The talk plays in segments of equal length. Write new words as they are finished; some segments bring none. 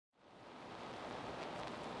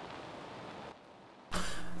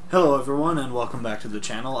Hello everyone and welcome back to the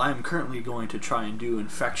channel. I am currently going to try and do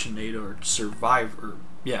Infectonator Survivors.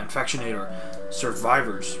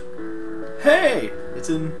 Hey! It's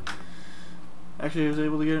in... Actually I was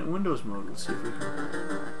able to get it in Windows mode. Let's see if we can...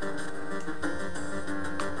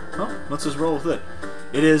 Oh, let's just roll with it.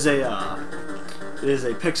 It is a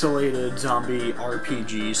pixelated zombie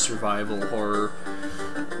RPG survival horror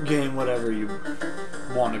game, whatever you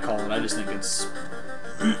want to call it. I just think it's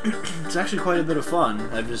actually quite a bit of fun.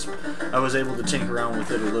 I was able to tinker around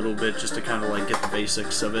with it a little bit just to kind of like get the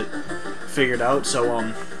basics of it figured out.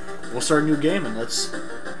 So we'll start a new game and let's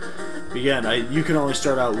begin. You can only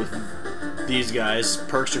start out with these guys.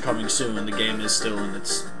 Perks are coming soon. The game is still in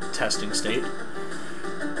its testing state.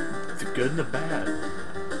 The good and the bad.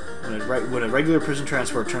 When a regular prison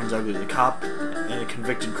transport turns ugly, the cop and a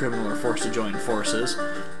convicted criminal are forced to join forces.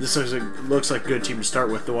 This looks like a good team to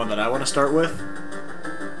start with. The one that I want to start with,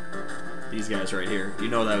 these guys right here. You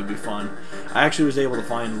know that would be fun. I actually was able to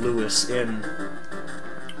find Lewis in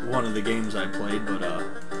one of the games I played, but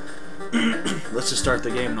let's just start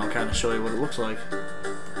the game and I'll kind of show you what it looks like.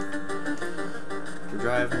 We're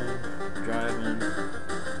driving.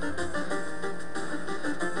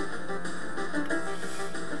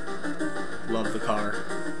 Love the car.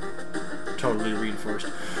 Totally reinforced.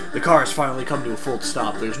 The car has finally come to a full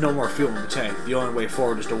stop. There's no more fuel in the tank. The only way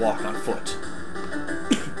forward is to walk on foot.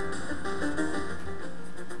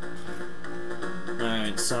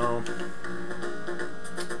 Alright, so...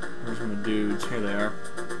 Where's my dudes? Here they are.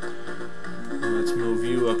 Let's move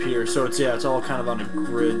you up here. So it's all kind of on a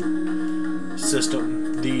grid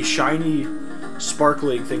system. The shiny,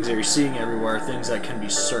 sparkling things that you're seeing everywhere are things that can be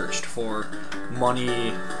searched for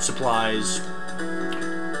money, supplies,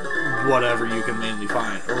 whatever you can mainly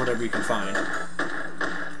find, or whatever you can find.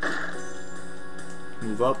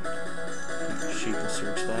 Move up. She can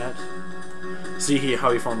search that. See how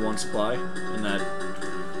he found one supply in that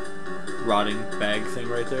rotting bag thing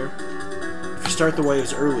right there? If you start the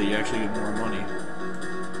waves early, you actually get more money.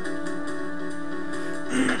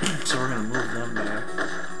 So we're gonna move them back.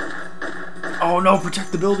 Oh no,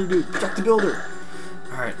 protect the builder, dude! Protect the builder!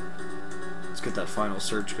 Alright. Let's get that final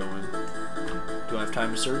search going. Do I have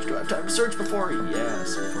time to search? Do I have time to search before?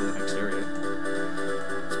 Yes, before the next area.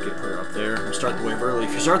 Let's get her up there. We'll start the wave early.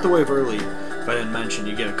 If you start the wave early, if I didn't mention,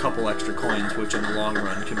 you get a couple extra coins, which in the long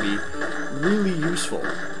run can be really useful.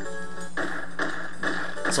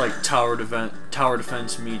 It's like tower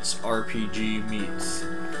defense meets RPG meets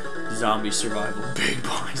zombie survival. Big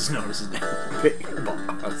Boss knows his name. Big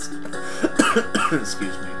Boss.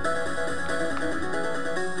 Excuse me.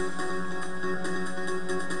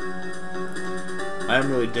 I am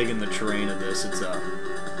really digging the terrain of this. It's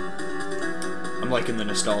I'm liking the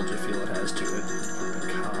nostalgia feel it has to it. Put the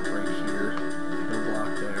cop right here. No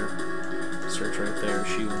block there. Search right there.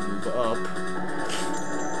 She will move up.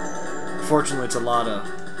 Fortunately, it's a lot of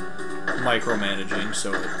micromanaging,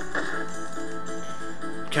 so it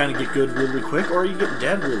kind of get good really quick, or you get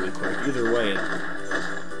dead really quick. Either way,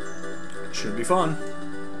 it should be fun.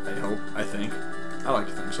 I hope. I think. I like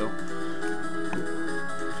to think so.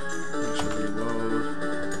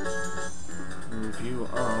 Move you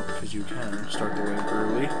up, because you can start the wave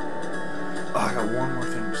early. Oh, I got one more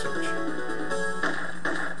thing to search.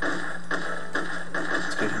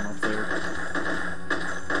 Let's get him up there.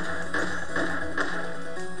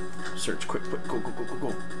 Search quick, go.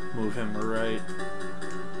 Move him right.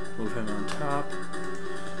 Move him on top.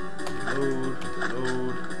 Load.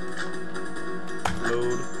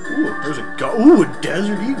 Ooh, there's a a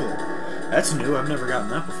desert eagle. That's new, I've never gotten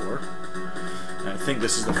that before. And I think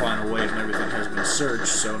this is the final wave and everything has been searched,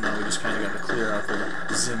 so now we just kind of got to clear out the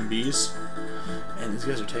zombies. And these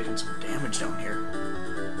guys are taking some damage down here.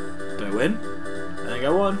 Did I win? I think I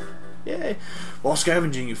won. Yay. While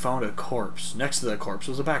scavenging, you found a corpse. Next to that corpse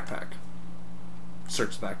was a backpack.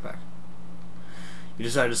 Search the backpack. You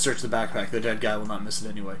decided to search the backpack. The dead guy will not miss it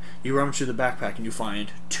anyway. You rummage through the backpack and you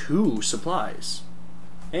find 2 supplies.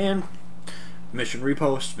 And... mission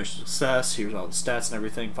repost, mission success, here's all the stats and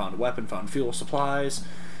everything, found a weapon, found fuel, supplies,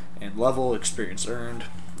 and level, experience earned,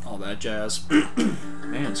 all that jazz.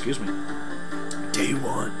 Man, excuse me. Day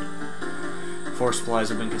 1. 4 supplies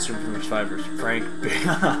have been consumed from the survivors. Frank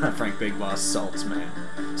Big Boss, Salt Man.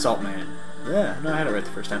 Yeah, no, I had it right the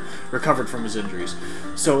first time. Recovered from his injuries.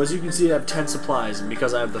 So, as you can see, I have 10 supplies, and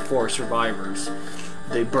because I have the 4 survivors,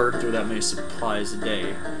 they burn through that many supplies a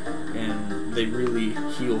day. And they really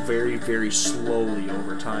heal very, very slowly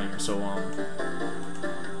over time. So,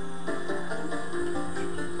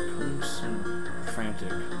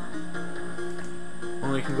 frantic.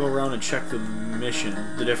 Well, you can go around and check the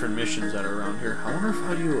different missions that are around here. I wonder if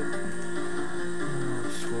how do you...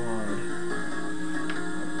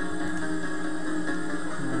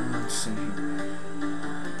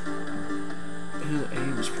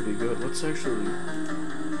 let's actually...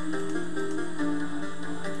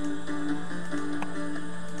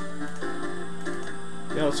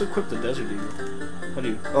 Yeah, let's equip the Desert Eagle. How do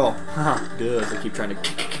you... Oh, haha, good. I keep trying to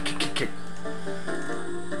kick.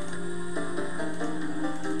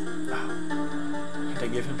 Can't I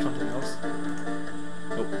give him something else?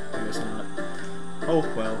 Nope, I guess not. Oh,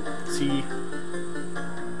 well. See...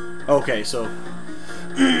 Okay, so...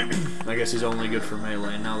 I guess he's only good for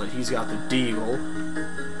melee. Now that he's got the Deagle,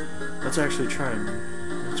 let's actually try and...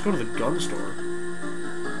 Let's go to the gun store.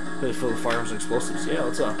 They fill the firearms and explosives. Yeah,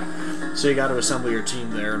 let's So you got to assemble your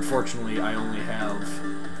team there. Unfortunately, I only have...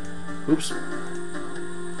 Oops.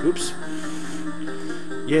 Oops.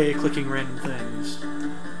 Yay, clicking random things.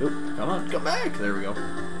 Oop, come on, come back! There we go.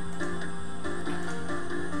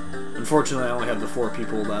 Unfortunately, I only have the 4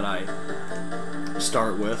 people that I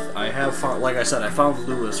start with. I have found, like I said, I found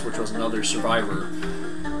Lewis, which was another survivor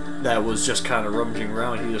that was just kind of rummaging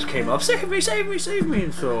around. He just came up, save me, save me, save me!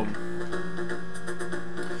 And so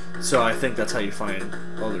I think that's how you find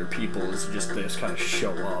other people, is they just kind of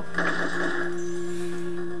show up.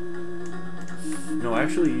 No,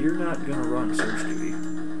 actually, you're not gonna run search duty.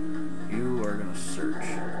 You are gonna search.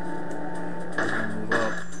 You're gonna move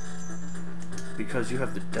up. Because you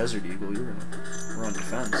have the Desert Eagle, you're gonna run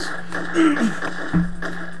defense.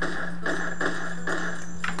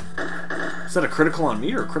 Is that a critical on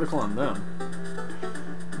me or a critical on them? I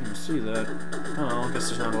didn't see that. Oh, I guess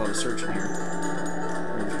there's not a lot of searching here.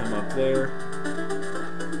 Move him up there.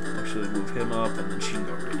 Actually, move him up, and then she can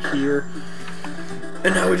go right here.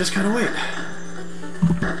 And now we just kind of wait.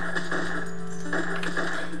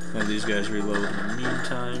 Have these guys reload in the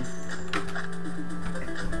meantime.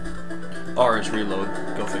 R is reload.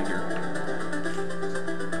 Go figure.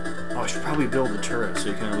 Oh, I should probably build the turret so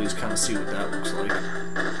you can at least kind of see what that looks like.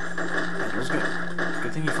 That was good.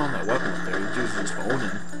 Good thing you found that weapon up there. The dude's just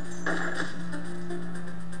owning.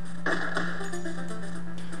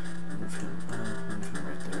 Move him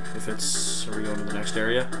right there. If it's... Are we going to the next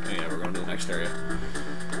area? Oh, yeah, we're going to the next area.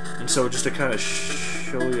 And so just to kind of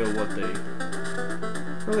show you what they...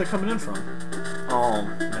 Where are they coming in from? Oh,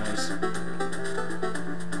 nice.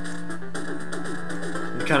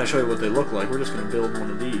 To kind of show you what they look like, we're just going to build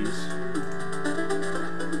one of these.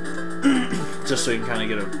 Just so you can kind of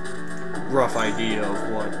get a rough idea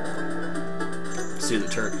of what... See, the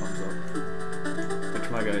turret comes up. Which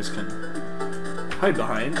my guys can hide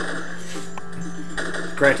behind.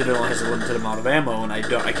 Granted, it only has a limited amount of ammo, and I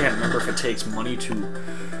can't remember if it takes money to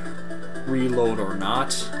reload or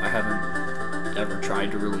not. I haven't ever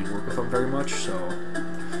tried to really work with them very much, so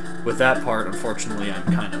with that part, unfortunately, I'm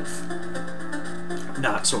kind of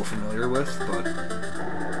not so familiar with, but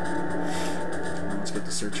let's get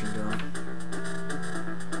the searching done.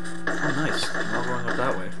 Oh, nice. I'm all going up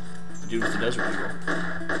that way. The dude with the Desert Eagle.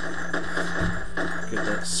 Get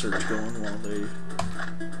that search going while they...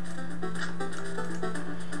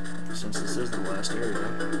 Since this is the last area.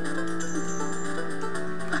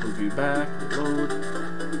 Move you back, load.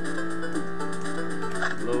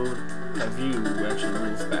 Load, have you actually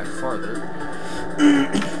move back farther.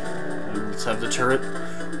 And let's have the turret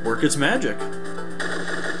work its magic.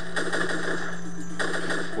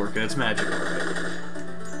 Working its magic, alright.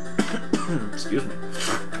 Excuse me.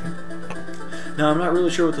 Now, I'm not really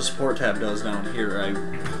sure what the support tab does down here. I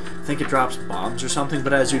think it drops bombs or something,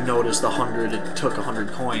 but as you notice, it took 100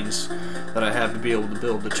 coins that I have to be able to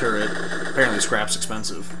build the turret. Apparently scrap's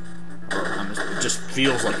expensive. It just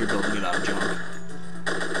feels like you're building it out of junk. I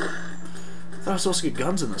thought I was supposed to get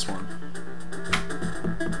guns in this one.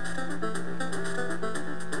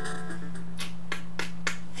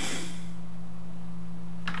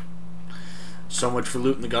 So much for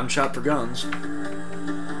looting the gun shop for guns.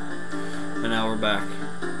 And now we're back.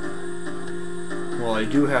 Well, I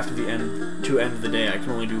do have to end the day. I can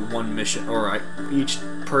only do one mission, or each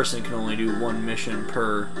person can only do one mission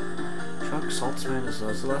per. Chuck Saltzman is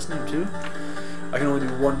the last name too. I can only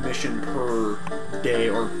do one mission per day,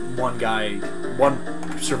 or one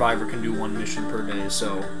survivor can do one mission per day,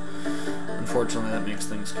 so unfortunately that makes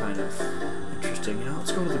things kind of interesting. You know,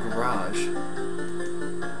 let's go to the garage.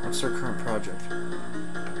 What's our current project?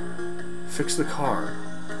 Fix the car.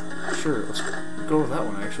 Sure, let's go with that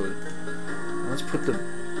one actually. Let's put the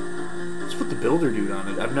builder dude on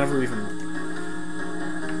it. I've never even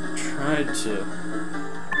tried to.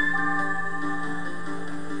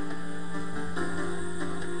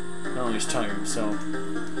 Oh, he's tired himself.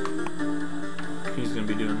 He's gonna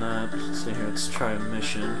be doing that. Let's see here, let's try a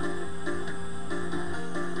mission.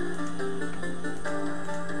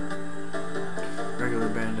 Regular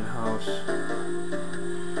abandoned house.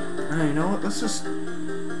 Hey, you know what? Let's just...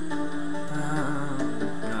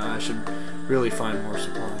 nah, should really find more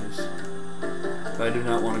supplies. But I do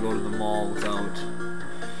not want to go to the mall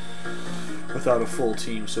without a full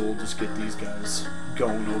team, so we'll just get these guys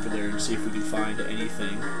going over there and see if we can find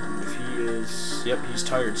anything. And if he is... Yep, he's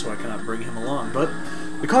tired, so I cannot bring him along. But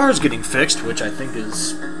the car is getting fixed, which I think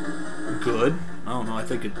is good. I don't know, I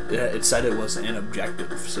think it said it was an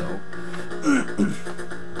objective, so...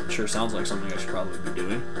 Sure sounds like something I should probably be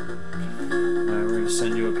doing. Alright, we're going to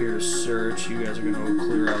send you up here to search. You guys are going to go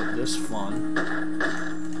clear out this fun.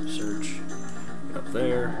 Search. Get up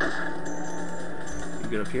there. You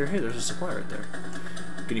get up here. Hey, there's a supply right there.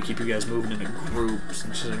 I'm going to keep you guys moving in a group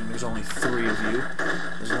since there's only 3 of you.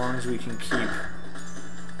 As long as we can keep...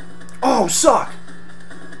 Oh, suck!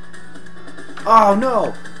 Oh,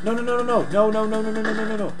 no! No, no, no, no, no, no, no, no, no, no, no,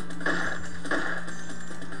 no, no.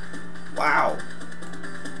 Wow.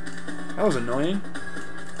 That was annoying.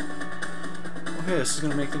 Okay, this is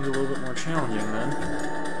going to make things a little bit more challenging then.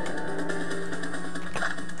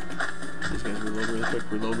 These guys reload really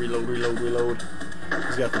quick. Reload, reload, reload, reload.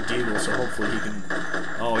 He's got the deagle, so hopefully he can...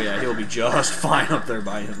 Oh yeah, he'll be just fine up there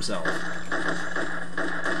by himself.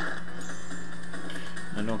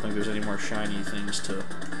 I don't think there's any more shiny things to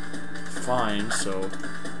find, so...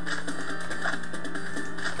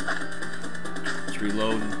 Let's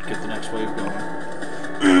reload and get the next wave going.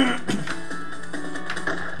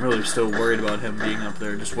 I'm really still worried about him being up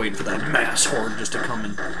there, just waiting for that mass horde just to come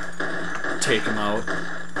and take him out.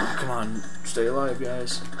 Oh, come on, stay alive,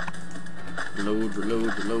 guys. Reload,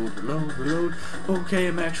 reload, reload, reload, reload. Okay,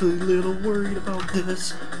 I'm actually a little worried about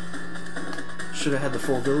this. Should have had the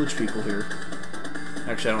full village people here.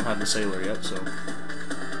 Actually, I don't have the sailor yet, so...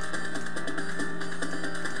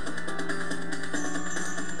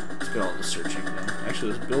 Let's get all the searching done.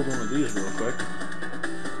 Actually, let's build one of these real quick.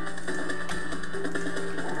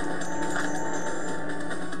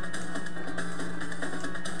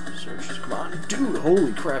 Dude,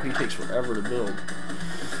 holy crap, he takes forever to build.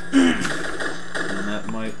 And that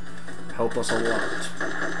might help us a lot.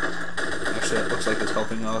 Actually, that looks like it's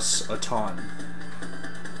helping us a ton.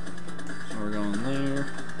 So we're going there.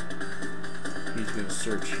 He's going to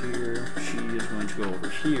search here. She is going to go over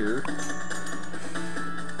here.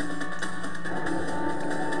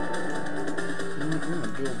 I'm going to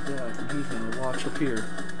build that, and he's going to watch up here.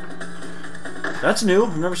 That's new.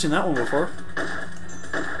 I've never seen that one before.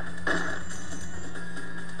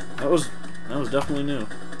 That was definitely new.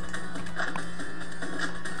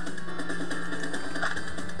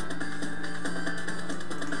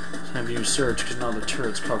 Let's have you search, because now the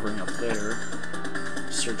turret's covering up there.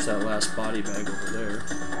 Search that last body bag over there.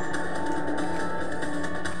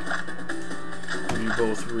 And you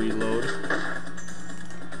both reload.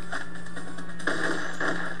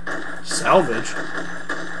 Salvage?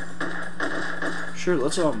 Sure,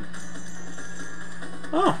 let's, Oh,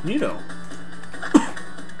 neato.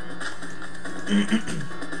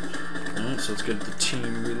 Alright, so let's get the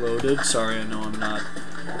team reloaded. Sorry, I know I'm not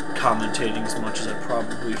commentating as much as I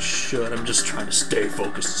probably should. I'm just trying to stay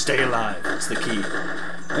focused, stay alive. That's the key.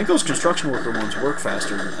 I think those construction worker ones work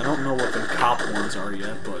faster. I don't know what the cop ones are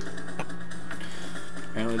yet, but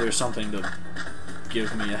apparently there's something to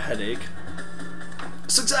give me a headache.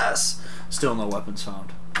 Success! Still no weapons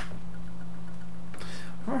found. I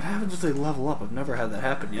wonder what happens if they level up. I've never had that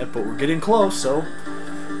happen yet, but we're getting close, so...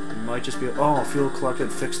 Might just be... Oh, fuel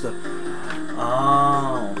collected, fix the...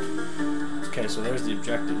 Oh. Okay, so there's the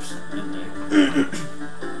objectives. And they...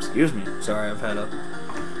 Excuse me. Sorry, I've had a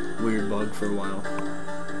weird bug for a while.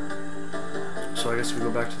 So I guess we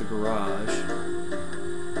go back to the garage.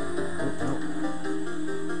 Oh, no.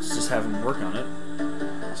 Let's just have him work on it.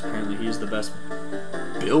 Because apparently he's the best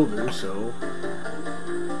builder, so...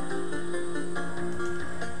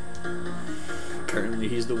 Apparently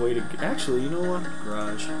he's the way to... Actually, you know what?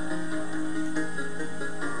 Garage.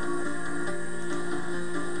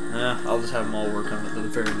 Nah, I'll just have them all work on it the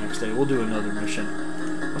very next day. We'll do another mission.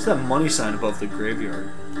 What's that money sign above the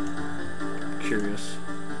graveyard? I'm curious.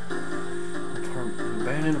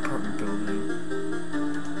 Abandoned apartment building.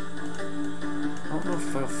 I don't know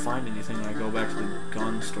if I'll find anything when I go back to the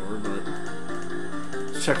gun store, but...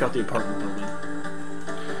 Let's check out the apartment building.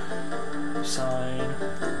 Sign...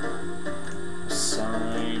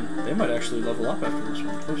 Sign. They might actually level up after this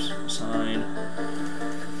one. Oops. Sign.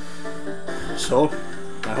 So,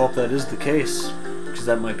 I hope that is the case, because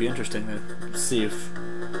that might be interesting to see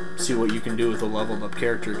what you can do with a leveled up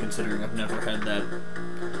character, considering I've never had that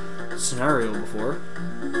scenario before.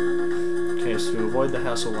 Okay, so to avoid the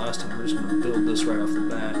hassle last time, we're just going to build this right off the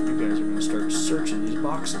bat. You guys are going to start searching these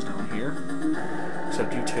boxes down here.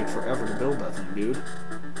 Except you take forever to build that thing, dude.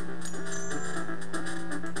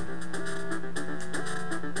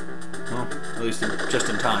 At least just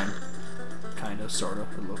in time. Kinda, sorta,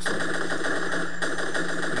 it looks like. You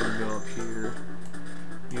can go up here.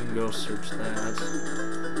 You can go search that.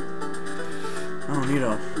 Oh,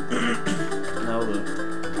 neato. Now the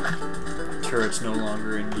turret's no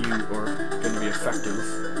longer in use or going to be effective,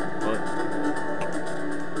 but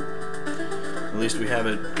at least we have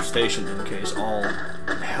it stationed in case all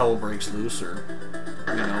hell breaks loose, or,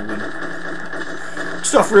 you know, when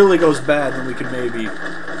stuff really goes bad, then we can maybe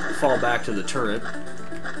fall back to the turret.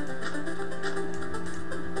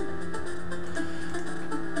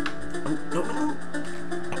 Oh, no, no.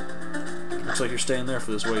 Looks like you're staying there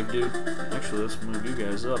for this wave, dude. Actually, let's move you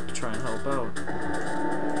guys up to try and help out.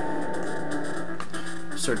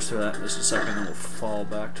 Search through that in just a second, and we'll fall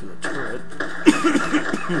back to the turret.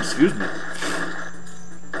 Excuse me. Man,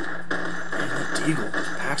 that deagle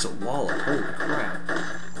packs a wallop. Holy crap.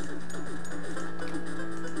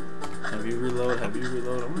 Have you reload? Have you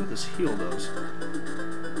reload? I wonder what this heal does.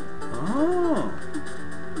 Oh.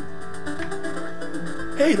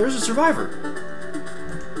 Hey, there's a survivor.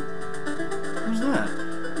 Who's that?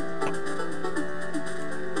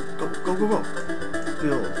 Go, go, go, go.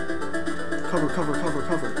 Build. Cover, cover, cover,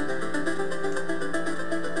 cover.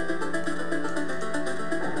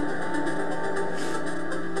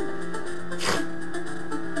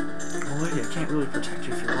 Oh wait, I can't really protect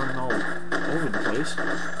you if you're running all over the place.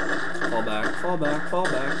 Fall back, fall back, fall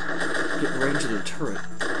back. Get in range of the turret.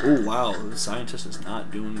 Oh wow, the scientist is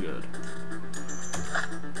not doing good.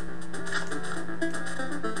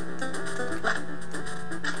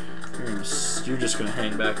 You're just gonna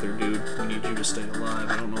hang back there, dude. We need you to stay alive.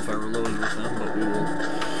 I don't know if I reloaded with them, but we will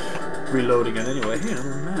reload again anyway. Hey,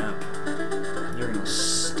 another map. You're gonna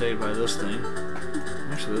stay by this thing.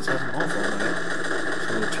 Actually, let's have them all fall back.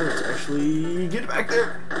 So the turret's actually... Get back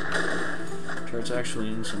there! Turret's actually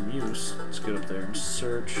in some use. Let's get up there and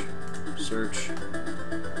search. Search.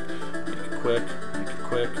 Make it quick. Make it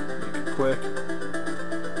quick. Make it quick.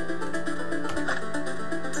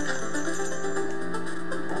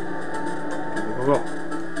 Go.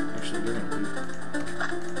 Actually, you're gonna be...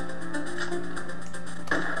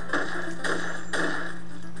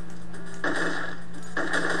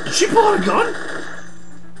 Did she pull out a gun?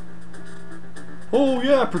 Oh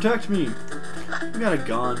yeah, protect me. You got a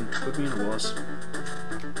gun. Put me in a wuss.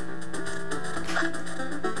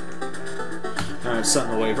 Alright,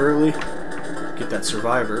 setting the wave early. Get that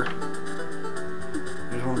survivor.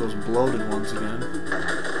 There's one of those bloated ones again.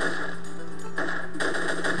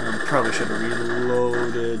 Probably should have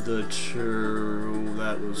reloaded the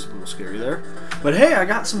that was a little scary there. But hey, I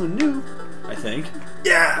got someone new, I think.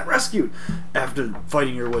 Yeah, rescued! After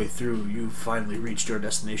fighting your way through, you finally reached your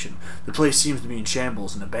destination. The place seems to be in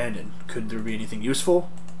shambles and abandoned. Could there be anything useful?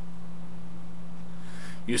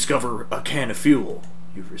 You discover a can of fuel.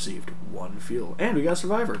 You've received 1 fuel. And we got a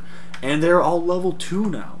survivor. And they're all level 2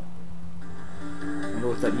 now. I wonder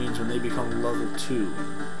what that means when they become level 2.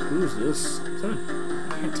 Who is this? Is that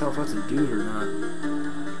I can't tell if that's a dude or not.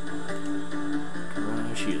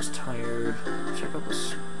 She is tired. Check out the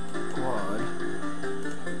squad.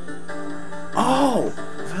 Oh!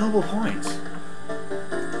 Available points.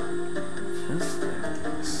 This thing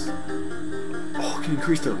is... Oh, can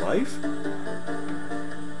increase their life?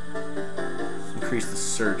 Increase the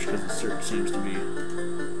search, because the search seems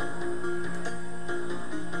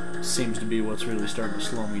to be what's really starting to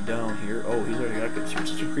slow me down here. Oh, he's already got good search.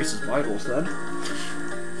 Let's increase his vitals then.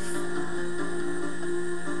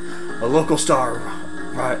 A local star,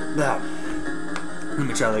 right? That. Let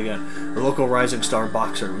me try that again. A local rising star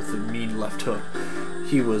boxer with a mean left hook.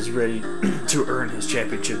 He was ready to earn his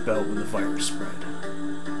championship belt when the virus spread.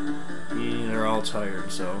 They're all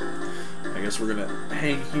tired, so I guess we're gonna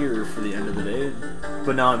hang here for the end of the day.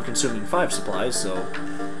 But now I'm consuming 5 supplies, so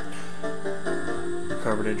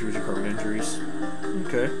recovered injuries.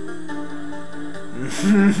 Okay.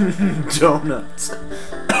 Donuts.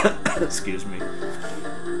 Excuse me.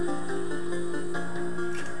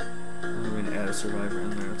 Survivor in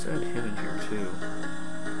there. Let's add him in here too.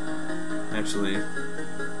 Actually,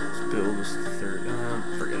 let's build this third.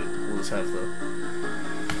 Forget it. We'll just have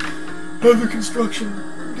the construction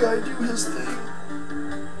guy do his thing.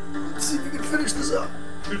 Let's see if we can finish this up.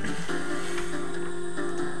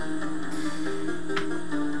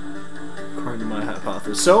 According to my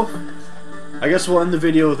hypothesis. So, I guess we'll end the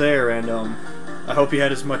video there, and I hope you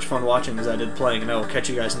had as much fun watching as I did playing, and I will catch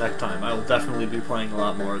you guys next time. I will definitely be playing a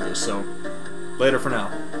lot more of this. So. Later for now.